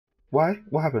Why?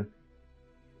 What happened?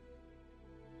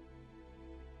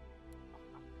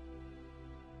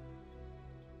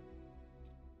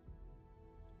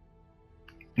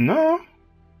 No.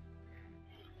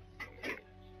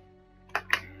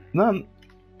 No.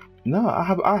 No,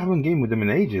 I haven't gamed with them in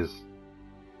ages.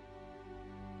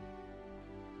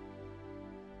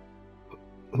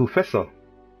 Who, Fessa?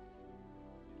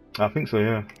 I think so,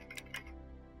 yeah.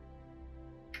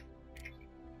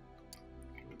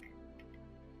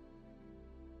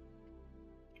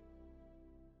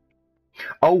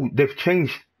 Oh, they've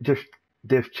changed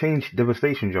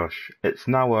Devastation, Josh. It's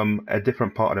now a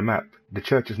different part of the map. The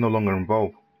church is no longer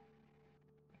involved.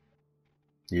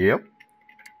 Yep.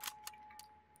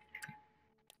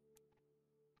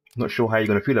 Not sure how you're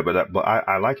gonna feel about that, but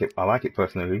I like it. I like it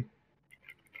personally.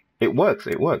 It works.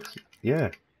 It works. Yeah.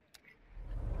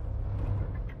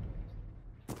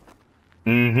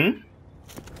 Mm-hmm.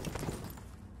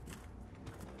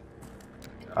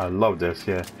 I love this.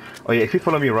 Yeah. Oh yeah. If you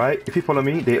follow me, right? If you follow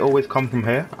me, they always come from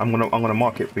here. I'm gonna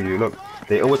mark it for you. Look.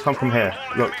 They always come from here.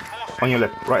 Look. On your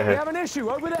left. Right here. We have an issue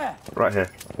over there. Right here.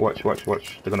 Watch. Watch.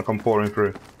 Watch. They're gonna come pouring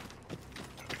through.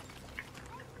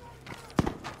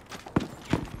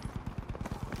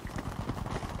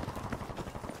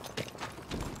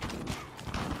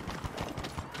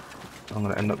 I'm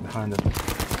gonna end up behind them.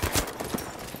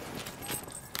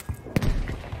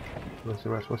 Where's the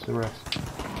rest? What's the rest?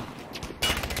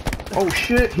 Oh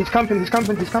shit! He's camping! He's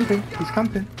camping! He's camping! He's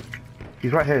camping!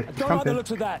 He's right here! He's Don't like the camping!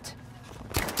 looks of that.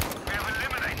 We have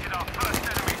eliminated our first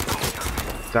enemy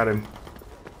soldier. Got him!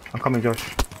 I'm coming,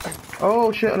 Josh!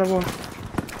 Oh shit! Another one!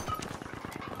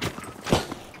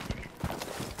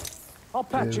 I'll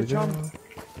patch you, There we chum.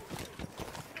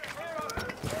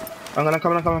 go. I'm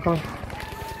coming!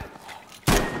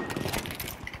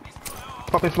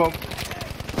 Popping smoke!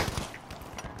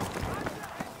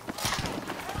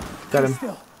 Got him!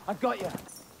 Still, I got you.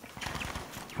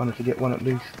 Wanted to get one at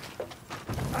least.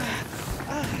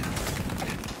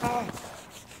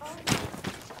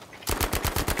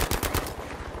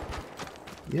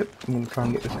 Yep, I'm gonna try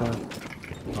and get this guy.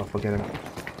 I'll forget him.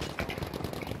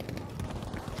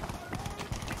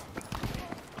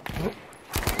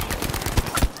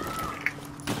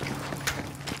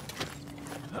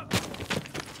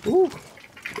 Oh. Ooh,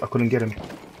 I couldn't get him.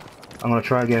 I'm gonna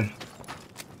try again.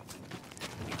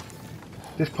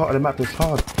 This part of the map is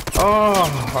hard.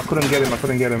 Oh, I couldn't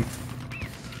get him.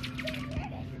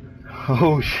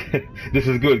 Oh shit. This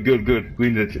is good.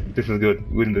 This is good.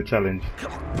 Winning the challenge.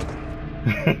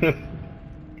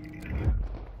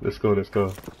 Let's go.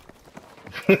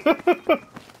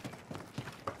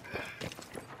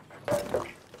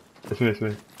 It's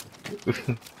me.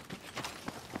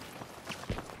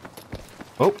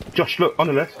 Oh, Josh, look, on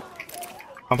the left.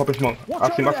 I'm popping smoke.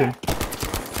 I've seen him.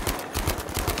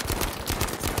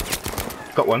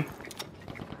 Got one.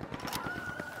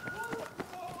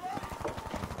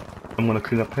 I'm gonna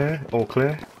clean up here, all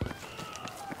clear.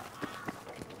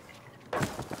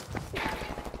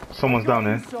 Someone's down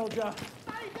there.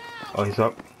 Oh, he's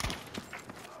up.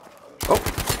 Oh,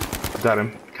 got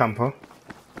him, camper.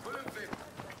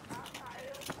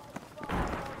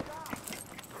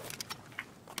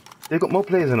 They've got more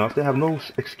players than us, they have no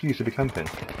excuse to be camping.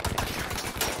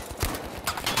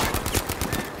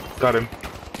 Got him.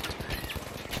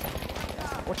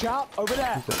 Watch out, over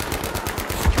there.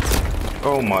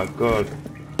 Oh my god.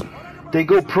 They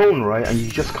go prone, right, and you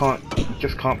just can't get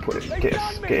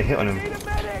a hit on him.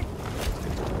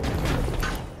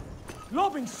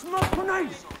 Lobbing smoke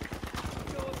grenades.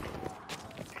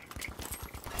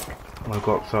 My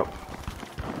god's up.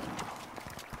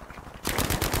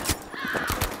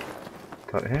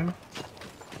 Got him.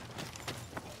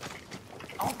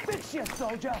 I'll fix you,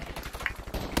 soldier.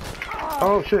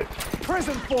 Oh shit.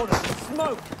 Prison for them.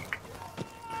 Smoke.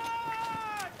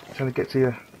 Trying to get to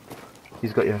you.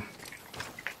 He's got you.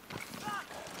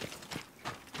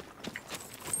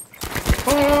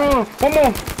 Oh, one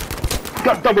more.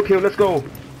 Got double kill. Let's go.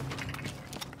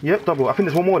 Yep, double. I think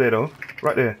there's one more there though.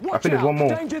 Right there. I think there's one more.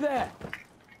 Danger there.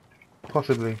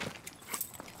 Possibly.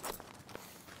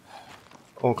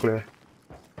 All clear.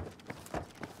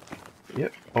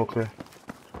 Yep, all clear.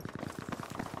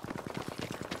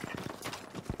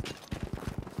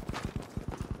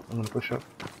 I'm gonna push up.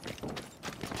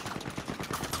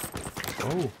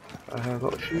 Oh, I have a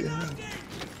lot of shooting now.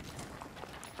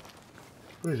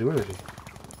 Where is he?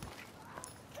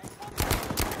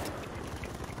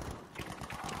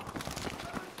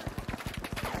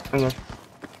 Hang on.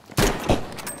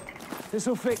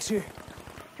 This'll fix you.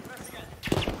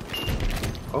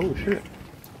 Oh shit.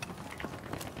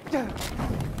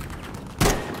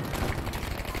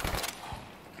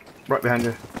 Right behind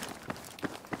you.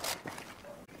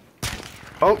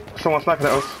 Oh, someone's sniping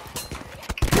at us.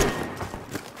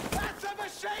 That's a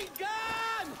machine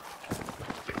gun!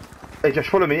 Hey, Josh,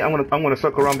 follow me. I'm gonna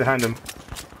circle around behind him.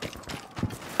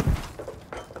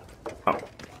 Oh.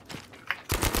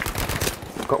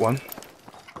 Got one.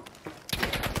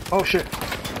 Oh shit.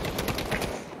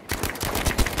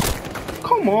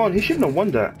 Come on, he shouldn't have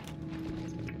won that.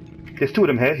 There's two of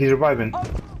them here. He's reviving.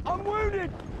 I'm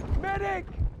wounded! Medic!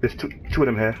 There's two of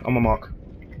them here on my mark.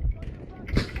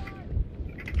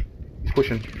 He's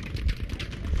pushing.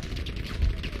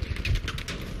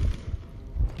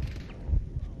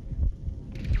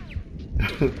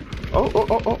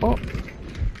 Oh.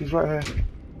 He's right here.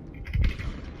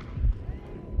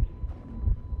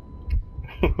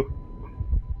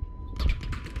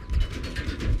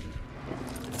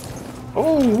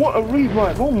 Oh, what a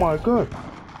revive! Oh my god!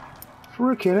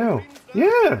 Freaking hell!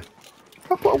 Yeah!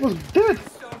 I thought I was dead!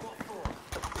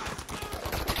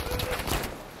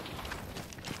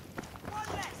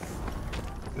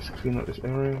 Let's clean up this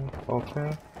area.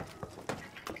 Okay.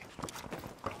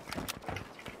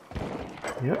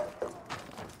 Yep.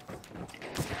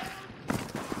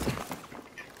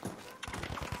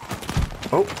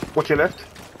 Oh, watch your left.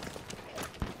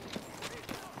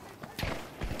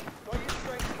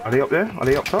 Are they up there? Are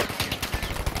they up top?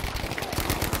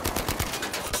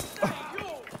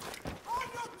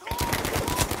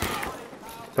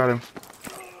 Got him.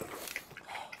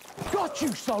 Got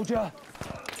you, soldier!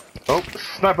 Oh,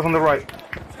 sniper's on the right.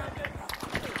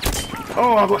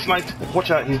 Oh, I got sniped.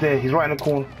 Watch out, he's there. He's right in the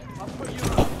corner.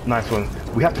 Nice one.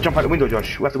 We have to jump out the window,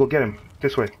 Josh. We have to go get him.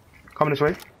 This way. Come this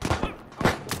way.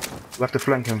 We have to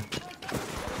flank him.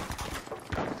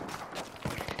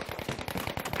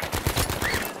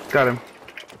 Got him.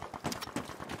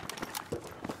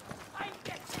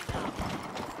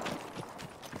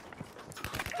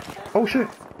 Oh shit.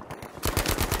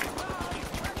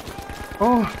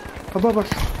 Oh, above us.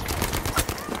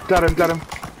 Got him.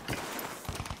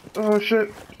 Oh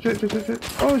shit. Shit.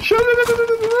 Oh shit.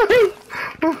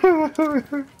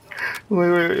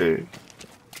 Wait.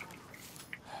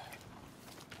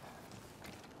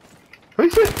 Oh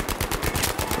shit.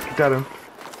 Got him.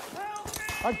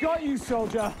 I got you,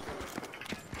 soldier!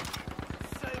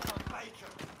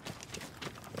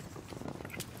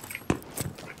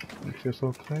 It's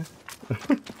okay.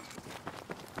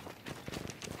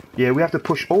 Yeah, we have to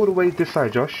push all the way this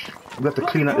side, Josh. We have to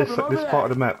clean up this part of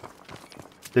the map.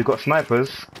 They've got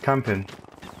snipers camping,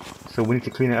 so we need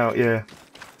to clean it out. Yeah.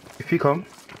 If you come,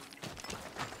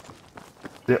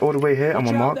 they're all the way here. I'm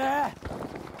on mark. There.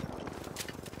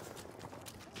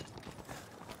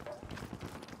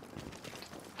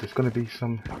 There's gonna be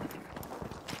some.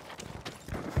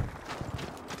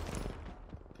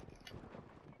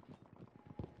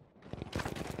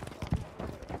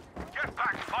 Get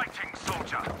back fighting,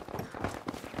 soldier.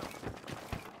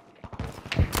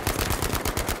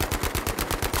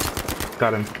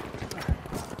 Got him.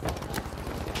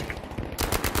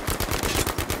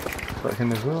 Got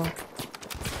him as well.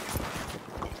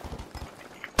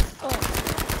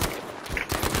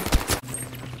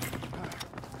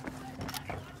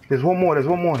 There's one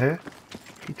more here.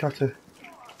 He tried to.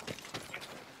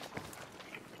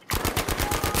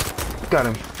 Got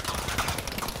him.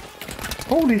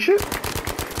 Holy shit.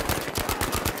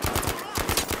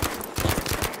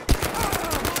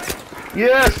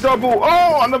 Yes, double.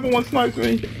 Oh, another one sniped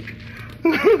me.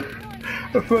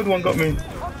 The third one got me.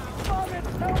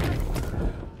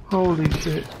 Holy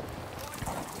shit.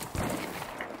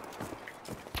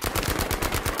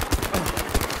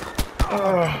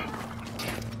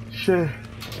 Shit.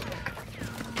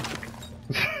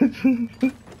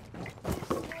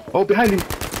 Oh, behind him.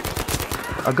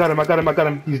 I got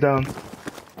him. He's down.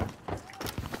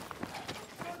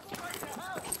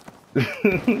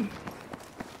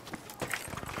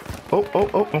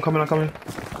 Oh, I'm coming.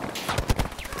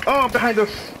 Oh, behind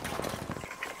us.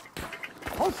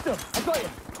 Hold still, I got you.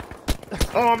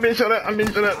 Oh, I'm being shot at.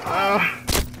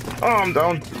 Oh, I'm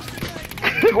down.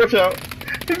 Watch out.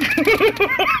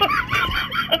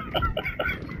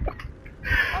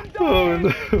 I'm dying! Oh no.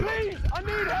 Please, I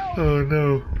need help! Oh no.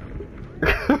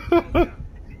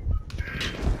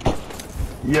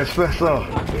 Yes, first off.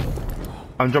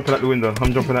 I'm jumping out the window.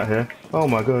 I'm jumping out here. Oh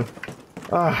my god.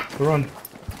 Ah, run.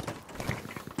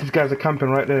 These guys are camping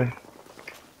right there.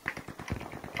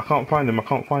 I can't find them.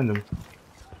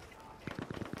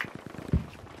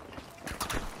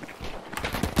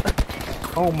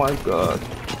 Oh my god.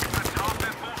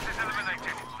 Target forces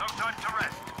eliminated. No time to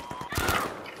rest.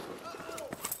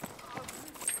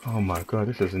 Oh my god,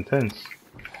 this is intense.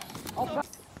 I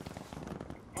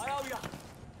owe ya.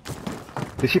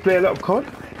 Did she play a lot of COD?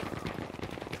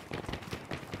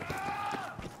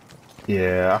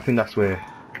 Yeah, I think that's where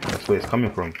it's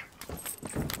coming from.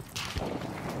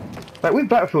 Like with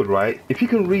Battlefield, right? If you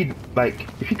can read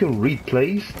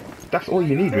plays, that's all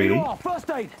you need There you really are, first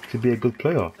aid. to be a good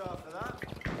player.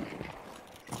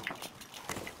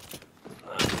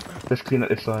 Let's clean up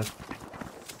this side.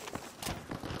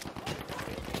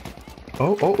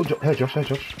 Hey Josh, hey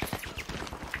Josh.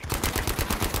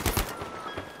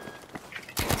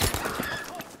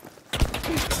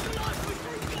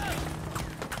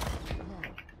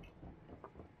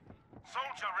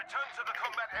 Soldier, return to the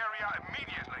combat area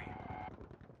immediately.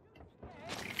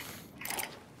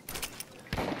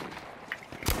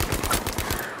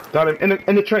 Got him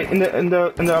in the train, in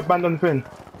the abandoned bin.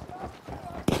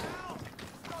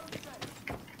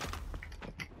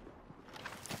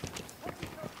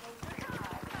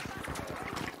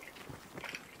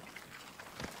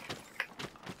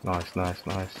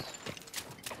 Nice.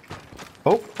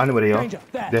 Oh, I know where they are. Danger,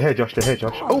 there. They're here, Josh.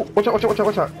 Oh, watch out.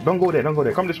 Don't go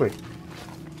there. Come this way.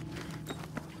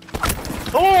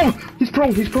 Oh, he's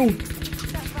prone.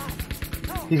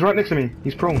 He's right next to me.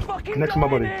 He's prone. Fucking Next to my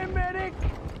body. here, medic.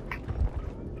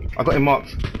 I got him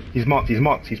marked. He's marked.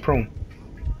 He's prone.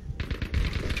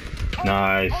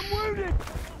 Nice. I'm wounded.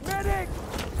 Medic.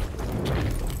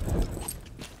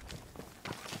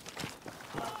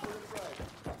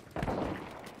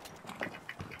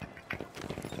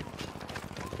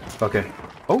 Okay.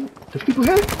 Oh, there's people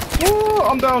here. Oh,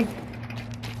 I'm down.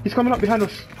 He's coming up behind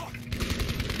us.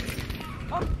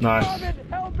 Nice. Starving.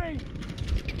 Help me.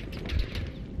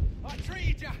 I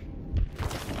treated you.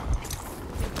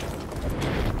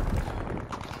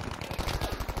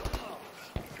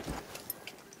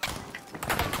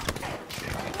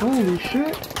 Holy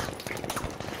shit.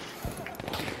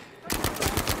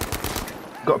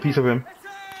 Got a piece of him.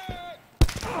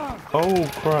 Oh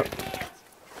crap.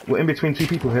 We're in between two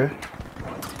people here.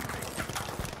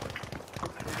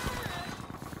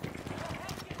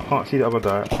 Can't see the other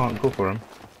guy. Can't go for him.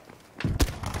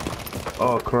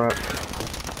 Oh crap.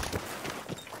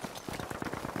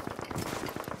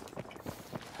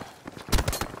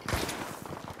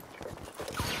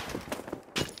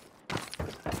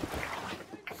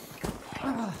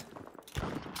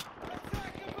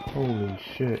 Holy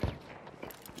shit.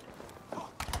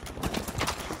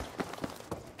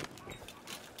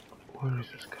 Where is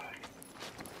this guy?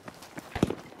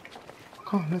 I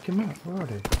can't make him out. Where are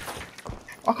they?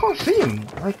 I can't see him.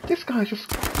 Like, this guy's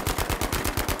just...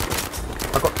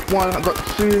 I got one, I got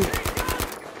two.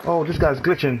 Oh, this guy's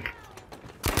glitching.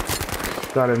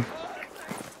 Got him.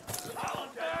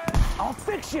 I'll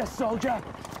fix you, soldier.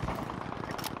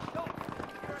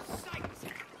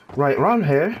 Right, around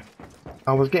here,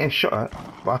 I was getting shot at,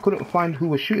 but I couldn't find who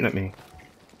was shooting at me.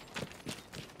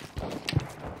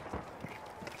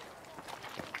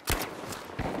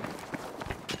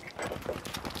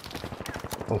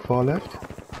 Oh, far left.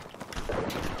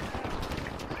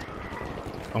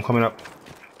 I'm coming up.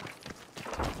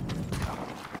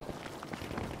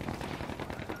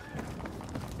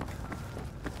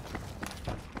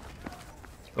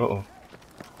 Uh-oh.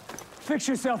 Fix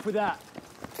yourself with that.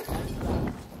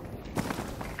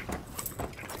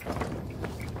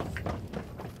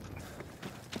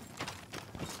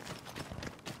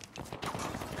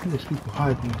 There's people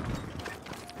hiding.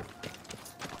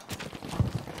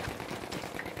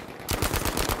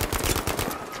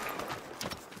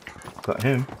 Got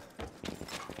him.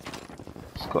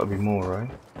 There's gotta be more, right?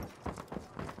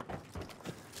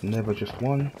 Never just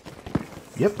one.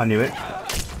 Yep, I knew it.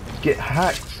 Get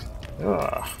hacked.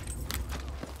 Ugh.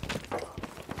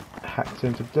 Hacked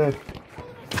him to death.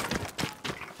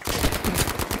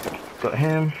 Got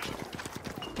him.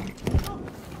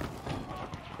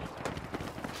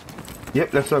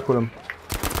 Yep, let's circle him.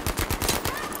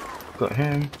 Got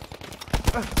him.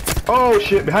 Oh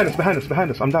shit, behind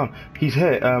us. I'm down. He's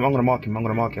here. I'm gonna mark him.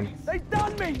 They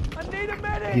done me. I need a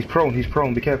medic. He's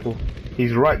prone. Be careful.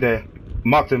 He's right there.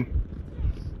 Marked him.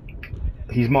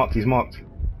 He's marked.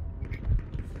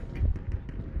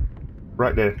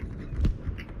 Right there.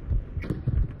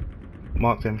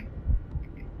 Marked him.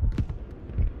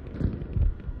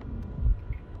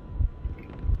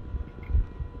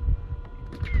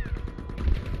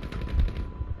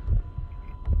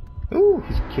 Ooh,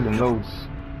 he's killing loads.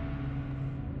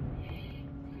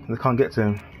 They can't get to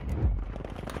him.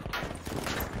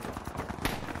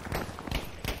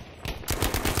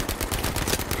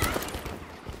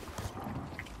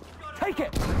 Take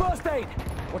it. First aid.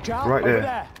 Watch out. Right over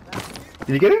there.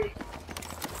 Did you get him?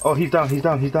 Oh, he's down.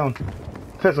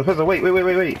 Fezza,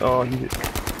 wait. Oh,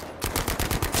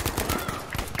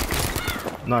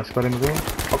 Nice, got him as well.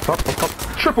 Up top, up top.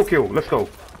 Triple kill, let's go.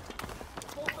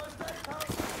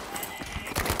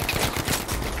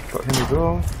 Got him as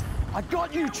well. I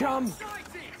got you, chum.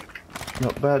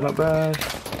 Not bad, not bad.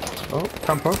 Oh,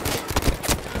 camper.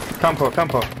 Camper,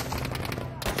 camper.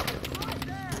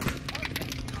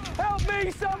 Help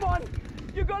me, someone!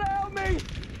 You gotta help me!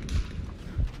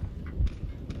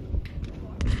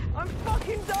 I'm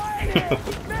fucking dying here!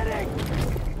 Medic!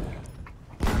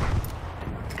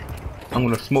 I'm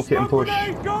gonna smoke it and push.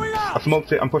 Grenade going I out!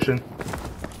 smoked it, I'm pushing.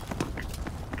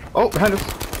 Oh, behind us.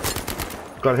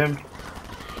 Got him.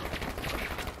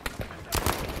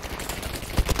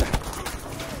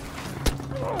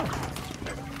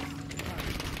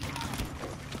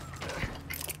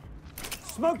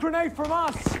 Smoke grenade from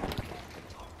us!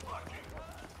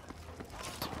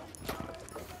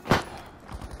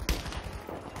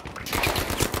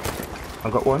 I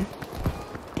got one.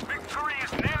 Victory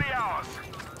is nearly ours.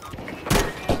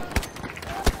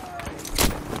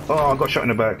 Oh, I got shot in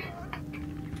the back.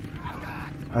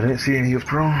 I didn't see any of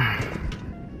prone.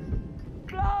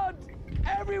 Blood!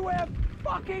 Everywhere!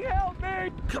 Fucking help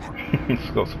me! It's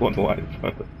got spawn wipe.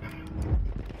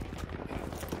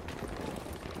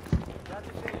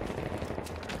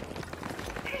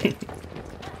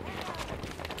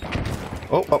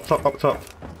 Oh, up top, up top.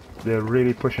 They're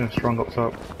really pushing strong up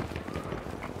top.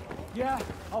 Yeah,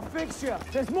 I'll fix you.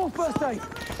 There's more first aid.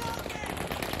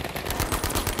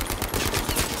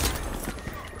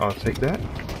 I'll take that.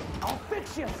 I'll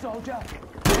fix you, soldier.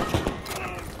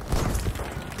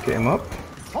 Get him up.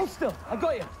 Hold still. I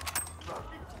got you.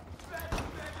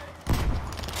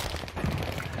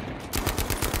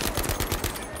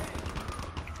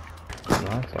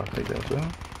 Nice, I'll take that as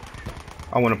well.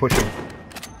 I want to push him.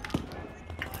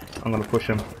 I'm gonna push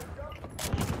him.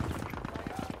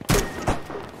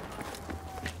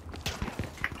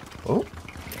 Oh.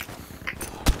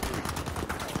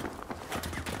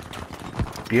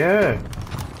 Yeah.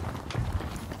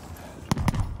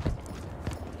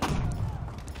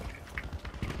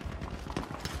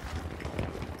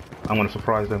 I'm gonna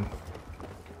surprise them.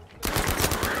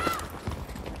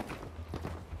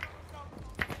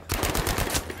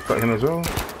 Got him as well.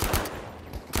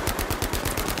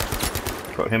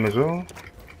 Got him as well.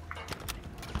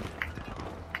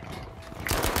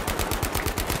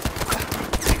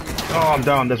 Oh, I'm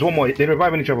down. There's one more. They're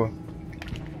reviving each other.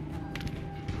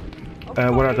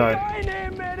 Where I died.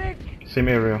 Here, medic. Same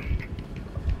area.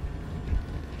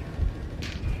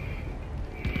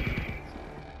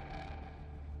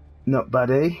 Not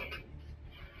bad, eh?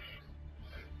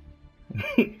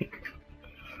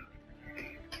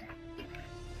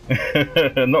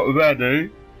 Not bad, eh?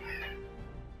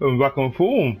 I'm back on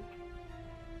form.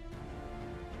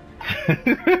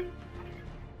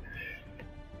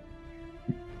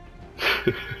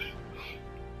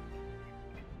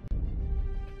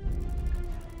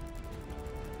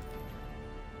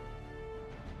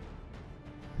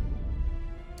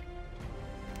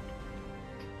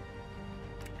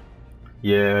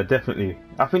 Yeah, definitely.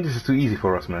 I think this is too easy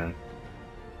for us, man.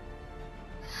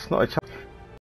 It's not a challenge.